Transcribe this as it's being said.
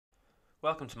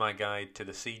Welcome to my guide to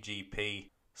the CGP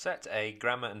Set A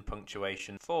Grammar and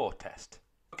Punctuation 4 test.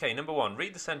 Okay, number 1,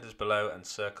 read the sentence below and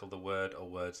circle the word or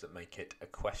words that make it a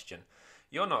question.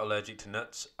 You're not allergic to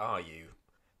nuts, are you?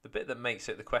 The bit that makes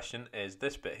it the question is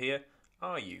this bit here,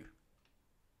 are you?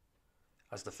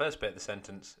 As the first bit of the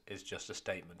sentence is just a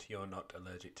statement, you're not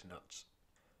allergic to nuts.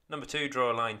 Number 2,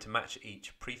 draw a line to match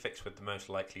each prefix with the most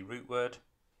likely root word.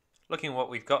 Looking at what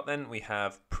we've got then, we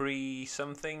have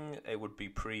pre-something, it would be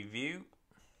preview.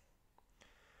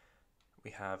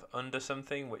 We have under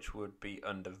something, which would be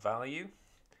undervalue.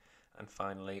 And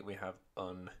finally, we have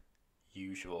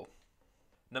unusual.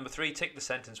 Number 3, tick the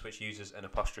sentence which uses an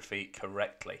apostrophe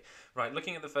correctly. Right,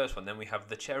 looking at the first one, then we have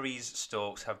the cherries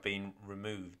stalks have been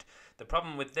removed. The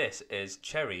problem with this is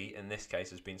cherry, in this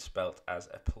case, has been spelt as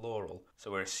a plural.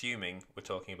 So we're assuming we're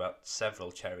talking about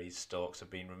several cherries stalks have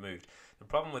been removed. The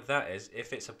problem with that is,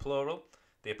 if it's a plural,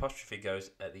 the apostrophe goes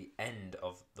at the end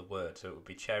of the word. So it would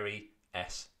be cherry,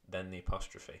 S, then the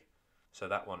apostrophe. So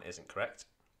that one isn't correct.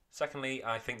 Secondly,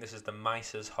 I think this is the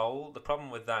mice's hole. The problem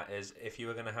with that is if you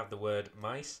were going to have the word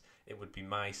mice, it would be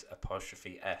mice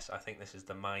apostrophe S. I think this is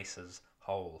the mice's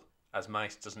hole. As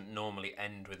mice doesn't normally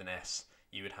end with an S,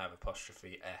 you would have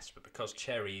apostrophe S. But because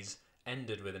cherries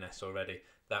ended with an S already,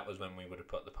 that was when we would have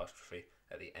put the apostrophe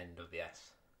at the end of the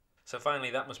S. So finally,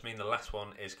 that must mean the last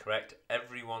one is correct.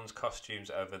 Everyone's costumes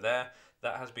over there.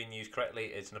 That has been used correctly.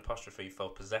 It's an apostrophe for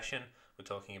possession. We're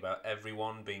talking about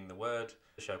everyone being the word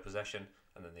to show possession,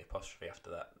 and then the apostrophe after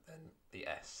that, then the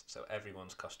S. So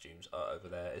everyone's costumes are over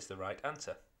there is the right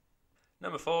answer.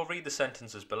 Number 4, read the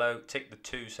sentences below. Tick the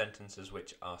 2 sentences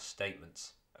which are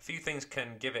statements. A few things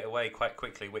can give it away quite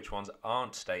quickly which ones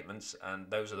aren't statements, and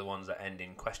those are the ones that end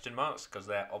in question marks because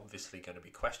they're obviously going to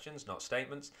be questions, not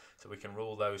statements. So we can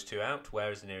rule those 2 out.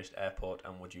 Where is the nearest airport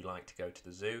and would you like to go to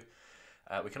the zoo?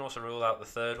 We can also rule out the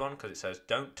third one because it says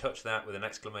don't touch that with an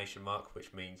exclamation mark,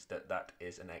 which means that that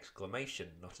is an exclamation,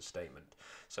 not a statement.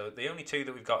 So the only 2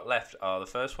 that we've got left are the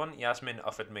first one, Yasmin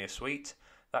offered me a sweet.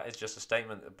 That is just a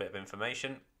statement, a bit of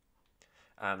information.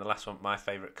 And the last one, my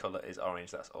favourite colour is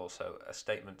orange. That's also a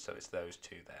statement, so it's those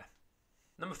 2 there.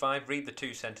 Number 5, read the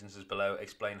 2 sentences below.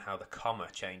 Explain how the comma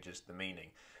changes the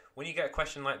meaning. When you get a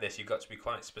question like this, you've got to be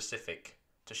quite specific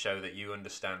to show that you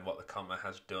understand what the comma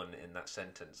has done in that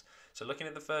sentence. So looking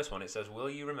at the first one, it says, will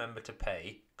you remember to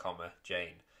pay, comma,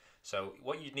 Jane? So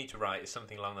what you need to write is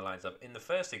something along the lines of, in the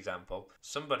first example,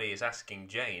 somebody is asking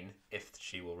Jane if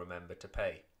she will remember to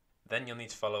pay. Then you'll need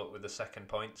to follow up with the second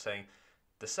point saying,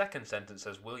 the second sentence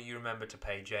says, will you remember to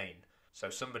pay Jane?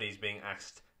 So somebody's being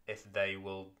asked if they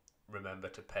will remember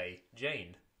to pay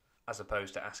Jane, as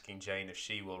opposed to asking Jane if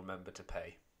she will remember to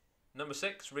pay. Number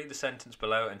 6, read the sentence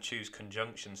below and choose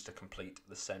conjunctions to complete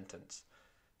the sentence.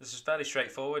 This is fairly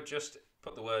straightforward, just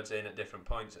put the words in at different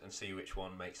points and see which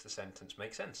one makes the sentence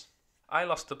make sense. I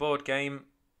lost the board game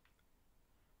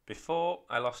before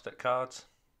I lost at cards,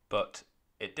 but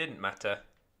it didn't matter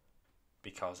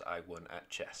because I won at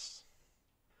chess.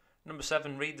 Number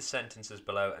 7, read the sentences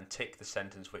below and tick the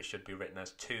sentence which should be written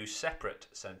as 2 separate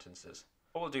sentences.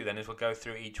 What we'll do then is we'll go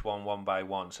through each one by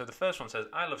one. So the first one says,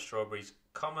 I love strawberries,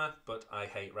 comma, but I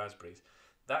hate raspberries.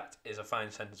 That is a fine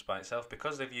sentence by itself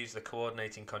because they've used the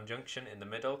coordinating conjunction in the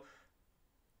middle,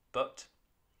 but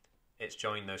it's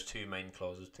joined those 2 main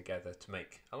clauses together to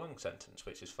make a long sentence,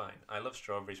 which is fine. I love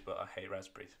strawberries, but I hate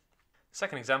raspberries.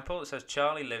 Second example, it says,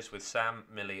 Charlie lives with Sam,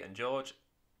 Millie and George.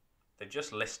 They've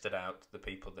just listed out the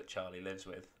people that Charlie lives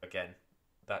with. Again,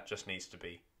 that just needs to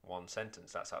be one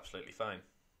sentence. That's absolutely fine.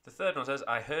 The third one says,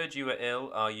 I heard you were ill,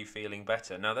 are you feeling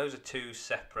better? Now those are 2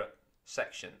 separate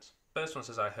sections. First one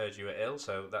says, I heard you were ill,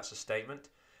 so that's a statement.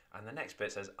 And the next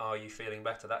bit says, are you feeling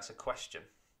better? That's a question.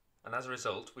 And as a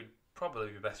result, we'd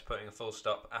probably be best putting a full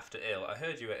stop after ill. I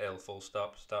heard you were ill, full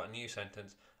stop, start a new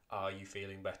sentence, are you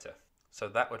feeling better? So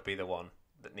that would be the one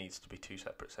that needs to be 2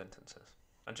 separate sentences.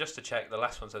 And just to check, the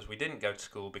last one says, we didn't go to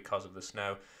school because of the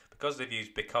snow. Because they've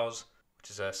used because,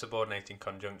 which is a subordinating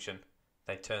conjunction,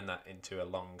 they turn that into a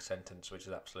long sentence, which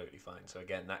is absolutely fine. So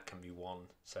again, that can be 1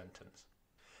 sentence.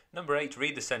 Number 8,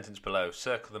 read the sentence below.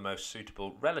 Circle the most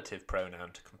suitable relative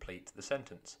pronoun to complete the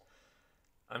sentence.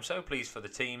 I'm so pleased for the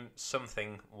team,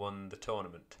 something won the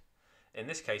tournament. In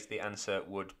this case, the answer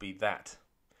would be that.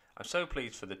 I'm so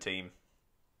pleased for the team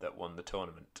that won the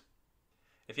tournament.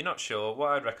 If you're not sure,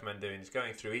 what I'd recommend doing is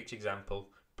going through each example,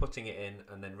 putting it in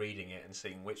and then reading it and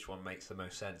seeing which one makes the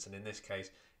most sense. And in this case,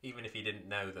 even if you didn't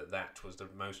know that that was the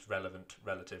most relevant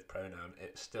relative pronoun,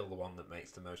 it's still the one that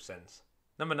makes the most sense.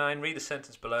 Number 9, read the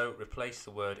sentence below, replace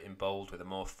the word in bold with a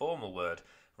more formal word,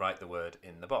 write the word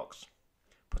in the box.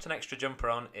 Put an extra jumper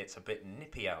on, it's a bit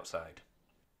nippy outside.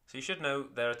 So you should know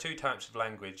there are two types of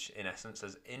language in essence.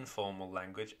 There's informal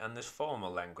language and there's formal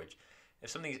language. If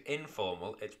something's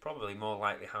informal, it's probably more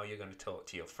likely how you're going to talk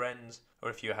to your friends or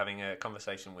if you're having a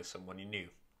conversation with someone you knew.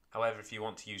 However, if you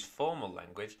want to use formal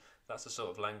language, that's the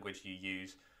sort of language you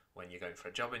use when you're going for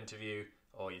a job interview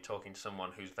or you're talking to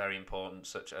someone who's very important,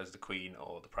 such as the Queen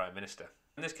or the Prime Minister.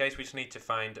 In this case, we just need to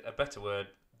find a better word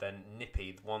than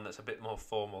nippy, the one that's a bit more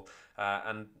formal,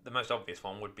 and the most obvious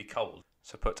one would be cold.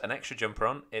 So put an extra jumper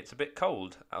on, it's a bit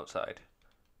cold outside.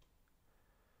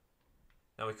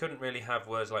 Now we couldn't really have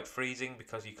words like freezing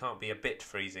because you can't be a bit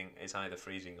freezing, it's either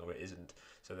freezing or it isn't,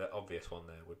 so the obvious one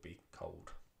there would be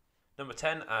cold. Number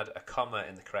 10, add a comma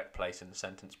in the correct place in the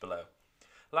sentence below.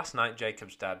 Last night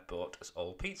Jacob's dad bought us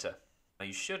all pizza. Now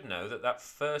you should know that that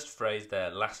first phrase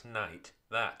there, last night,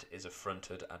 that is a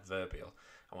fronted adverbial,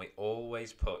 and we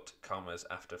always put commas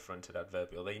after fronted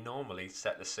adverbial. They normally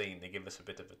set the scene, they give us a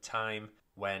bit of a time,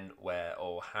 when, where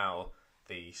or how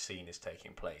the scene is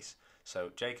taking place.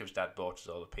 So Jacob's dad bought us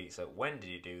all a pizza. When did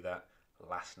he do that?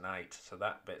 Last night. So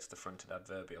that bit's the fronted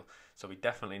adverbial. So we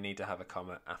definitely need to have a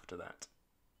comma after that.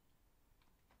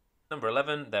 Number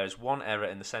 11, there is one error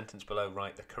in the sentence below.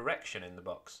 Write the correction in the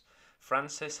box.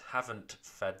 Francis haven't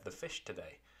fed the fish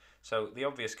today. So the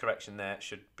obvious correction there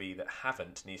should be that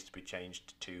haven't needs to be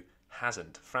changed to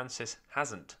hasn't. Francis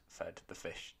hasn't fed the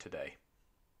fish today.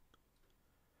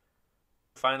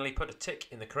 Finally, put a tick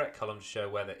in the correct column to show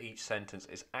whether each sentence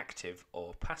is active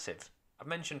or passive. I've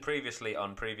mentioned previously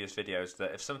on previous videos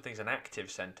that if something's an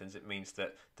active sentence, it means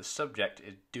that the subject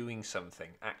is doing something,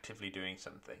 actively doing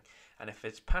something. And if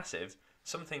it's passive,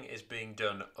 something is being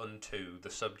done unto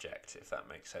the subject, if that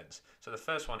makes sense. So the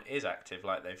first one is active,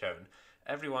 like they've shown.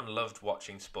 Everyone loved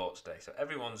watching Sports Day. So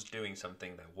everyone's doing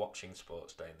something, they're watching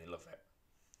Sports Day and they love it.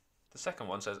 The second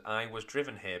one says, I was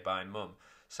driven here by Mum.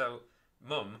 So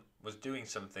Mum was doing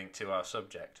something to our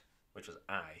subject, which was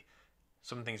I.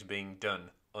 Something's being done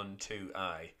unto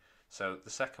I. So the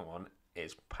second one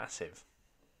is passive.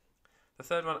 The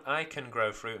third one, I can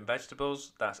grow fruit and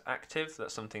vegetables. That's active.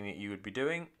 That's something that you would be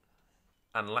doing.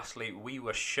 And lastly, we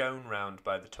were shown round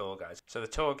by the tour guide. So the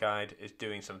tour guide is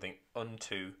doing something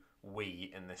unto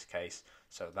we in this case.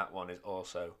 So that one is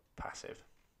also passive.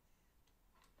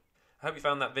 I hope you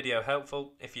found that video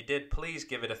helpful. If you did, please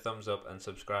give it a thumbs up and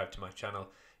subscribe to my channel.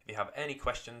 If you have any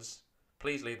questions,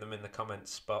 please leave them in the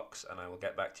comments box and I will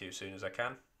get back to you as soon as I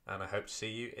can. And I hope to see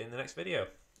you in the next video.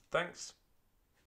 Thanks.